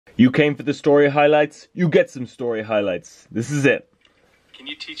You came for the story highlights, you get some story highlights. This is it. Can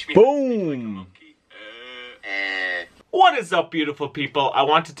you teach me Boom! how to speak like a monkey? What is up, beautiful people? I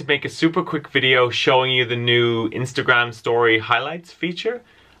wanted to make a super quick video showing you the new Instagram story highlights feature.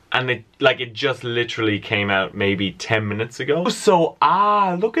 And it just literally came out maybe 10 minutes ago. So,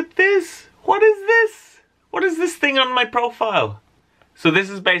 look at this. What is this? What is this thing on my profile? So this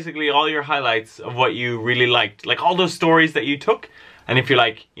is basically all your highlights of what you really liked. Like all those stories that you took. And if you're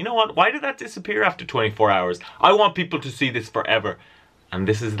like, you know what? Why did that disappear after 24 hours? I want people to see this forever. And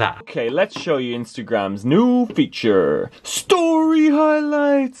this is that. Okay, let's show you Instagram's new feature. Story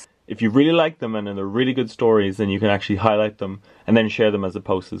highlights. If you really like them and they're really good stories, then you can actually highlight them and then share them as a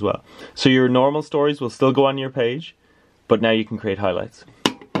post as well. So your normal stories will still go on your page, but now you can create highlights.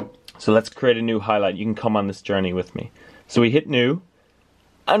 So let's create a new highlight. You can come on this journey with me. So we hit new,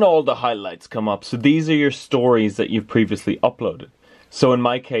 and all the highlights come up. So these are your stories that you've previously uploaded. So in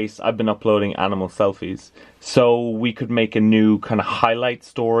my case, I've been uploading animal selfies. So we could make a new kind of highlight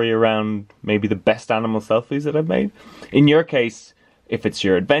story around maybe the best animal selfies that I've made. In your case, if it's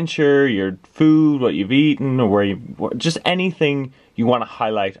your adventure, your food, what you've eaten, or just anything you want to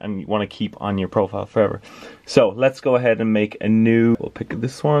highlight and you want to keep on your profile forever. So let's go ahead and make a new, we'll pick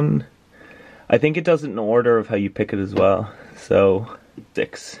this one. I think it does it in order of how you pick it as well. So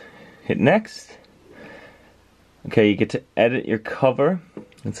 6, hit next. Okay, you get to edit your cover.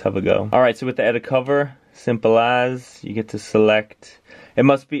 Let's have a go. Alright, so with the edit cover, simple as, you get to select,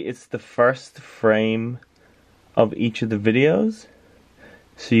 it's the first frame of each of the videos.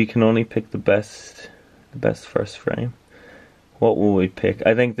 So you can only pick the best first frame. What will we pick?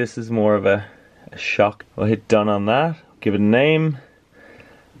 I think this is more of a shock. We'll hit done on that. Give it a name.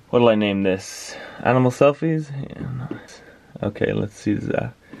 What'll I name this? Animal selfies? Yeah, nice. Okay, let's see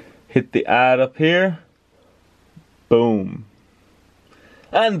that. Hit the add up here. Boom.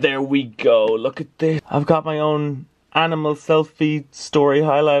 And there we go. Look at this. I've got my own animal selfie story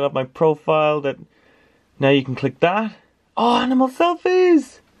highlight of my profile that now you can click that. Oh, animal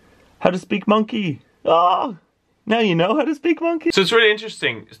selfies! How to speak monkey. Oh, now you know how to speak monkey. So it's really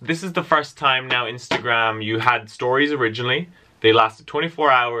interesting. This is the first time now Instagram, you had stories originally. They lasted 24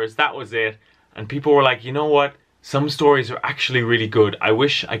 hours, that was it. And people were like, you know what? Some stories are actually really good. I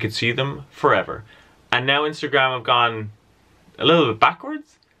wish I could see them forever. And now Instagram have gone a little bit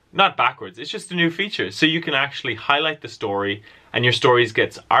backwards. Not backwards, it's just a new feature. So you can actually highlight the story and your stories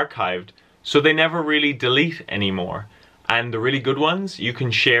gets archived. So they never really delete anymore. And the really good ones, you can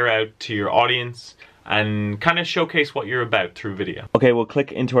share out to your audience and kind of showcase what you're about through video. Okay, we'll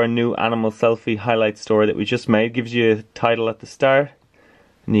click into our new animal selfie highlight story that we just made. Gives you a title at the start.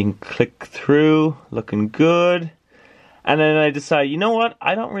 And you can click through, looking good. And then I decide, you know what?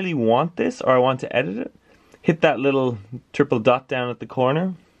 I don't really want this, or I want to edit it. Hit that little triple dot down at the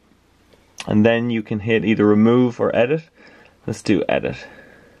corner. And then you can hit either remove or edit. Let's do edit.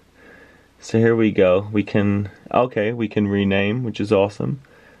 So here we go. We can rename, which is awesome.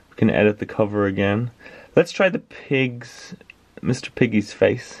 We can edit the cover again. Let's try the Mr. Piggy's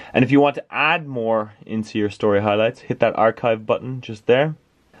face. And if you want to add more into your story highlights, hit that archive button just there.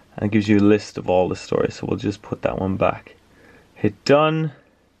 And it gives you a list of all the stories. So we'll just put that one back. Hit done.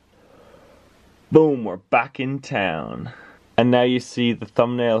 Boom, we're back in town. And now you see the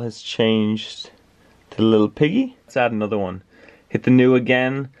thumbnail has changed to the little piggy. Let's add another one. Hit the new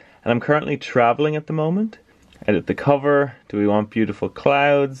again. And I'm currently traveling at the moment. Edit the cover. Do we want beautiful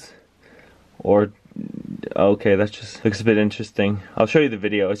clouds? Or, okay, that just looks a bit interesting. I'll show you the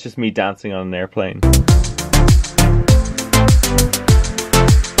video. It's just me dancing on an airplane.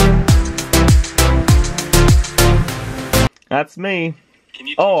 That's me.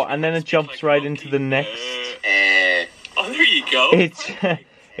 Oh, and then it jumps right into the next. Oh, there you go.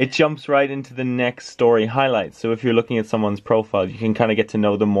 It jumps right into the next story highlights. So if you're looking at someone's profile, you can kind of get to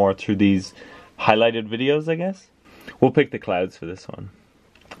know them more through these highlighted videos, I guess. We'll pick the clouds for this one.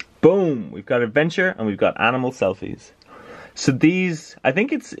 Boom! We've got adventure and we've got animal selfies. So these, I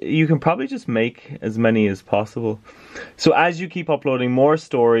think you can probably just make as many as possible. So as you keep uploading more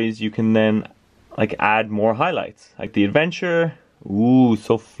stories, you can then add more highlights. Like the adventure. Ooh,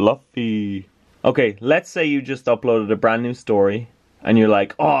 so fluffy. Okay, let's say you just uploaded a brand new story. And you're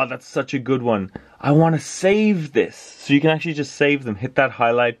like, oh, that's such a good one. I want to save this. So you can actually just save them. Hit that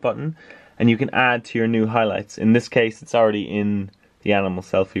highlight button. And you can add to your new highlights. In this case, it's already in the animal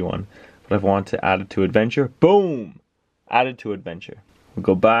selfie one. But if I want to add it to adventure, boom! Added to adventure. We'll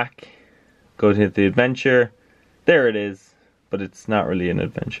go back. Go to hit the adventure. There it is. But it's not really an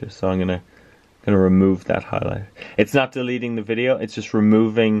adventure. So I'm going to remove that highlight. It's not deleting the video. It's just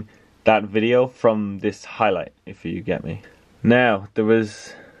removing that video from this highlight, if you get me. Now, there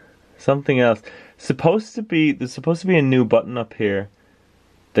was something else. There's supposed to be a new button up here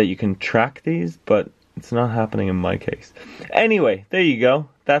that you can track these, but it's not happening in my case. Anyway, there you go.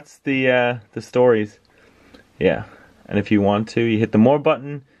 That's the stories. Yeah. And if you want to, you hit the more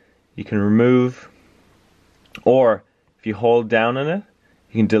button, you can remove, or if you hold down on it,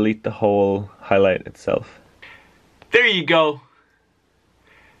 you can delete the whole highlight itself. There you go.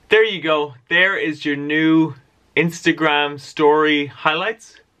 There you go. There is your new Instagram story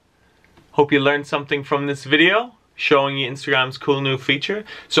highlights. Hope you learned something from this video, showing you Instagram's cool new feature.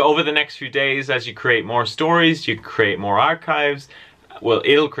 So over the next few days, as you create more stories, you create more archives. Well,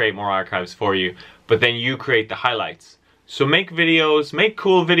 it'll create more archives for you, but then you create the highlights. So make videos, make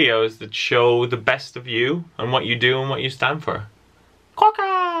cool videos that show the best of you and what you do and what you stand for.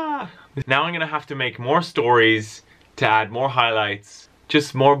 Quokka! Now I'm gonna have to make more stories to add more highlights,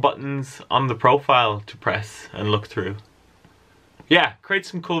 just more buttons on the profile to press and look through. Yeah, create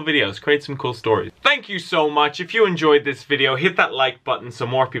some cool videos, create some cool stories. Thank you so much. If you enjoyed this video, hit that like button so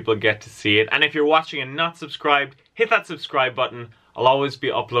more people get to see it. And if you're watching and not subscribed, hit that subscribe button. I'll always be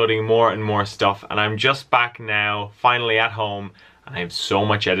uploading more and more stuff, and I'm just back now, finally at home, and I have so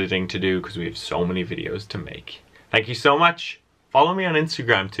much editing to do because we have so many videos to make. Thank you so much. Follow me on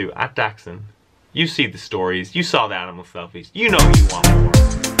Instagram too, @Daxon. You see the stories, you saw the animal selfies, you know you want more.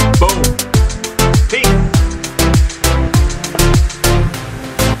 Boom. Peace.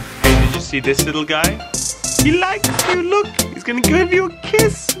 Hey, did you see this little guy? He likes you, look, he's gonna give you a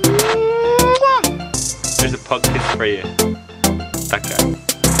kiss. Mwah. There's a pug kiss for you. That guy.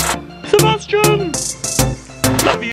 Sebastian! Love you.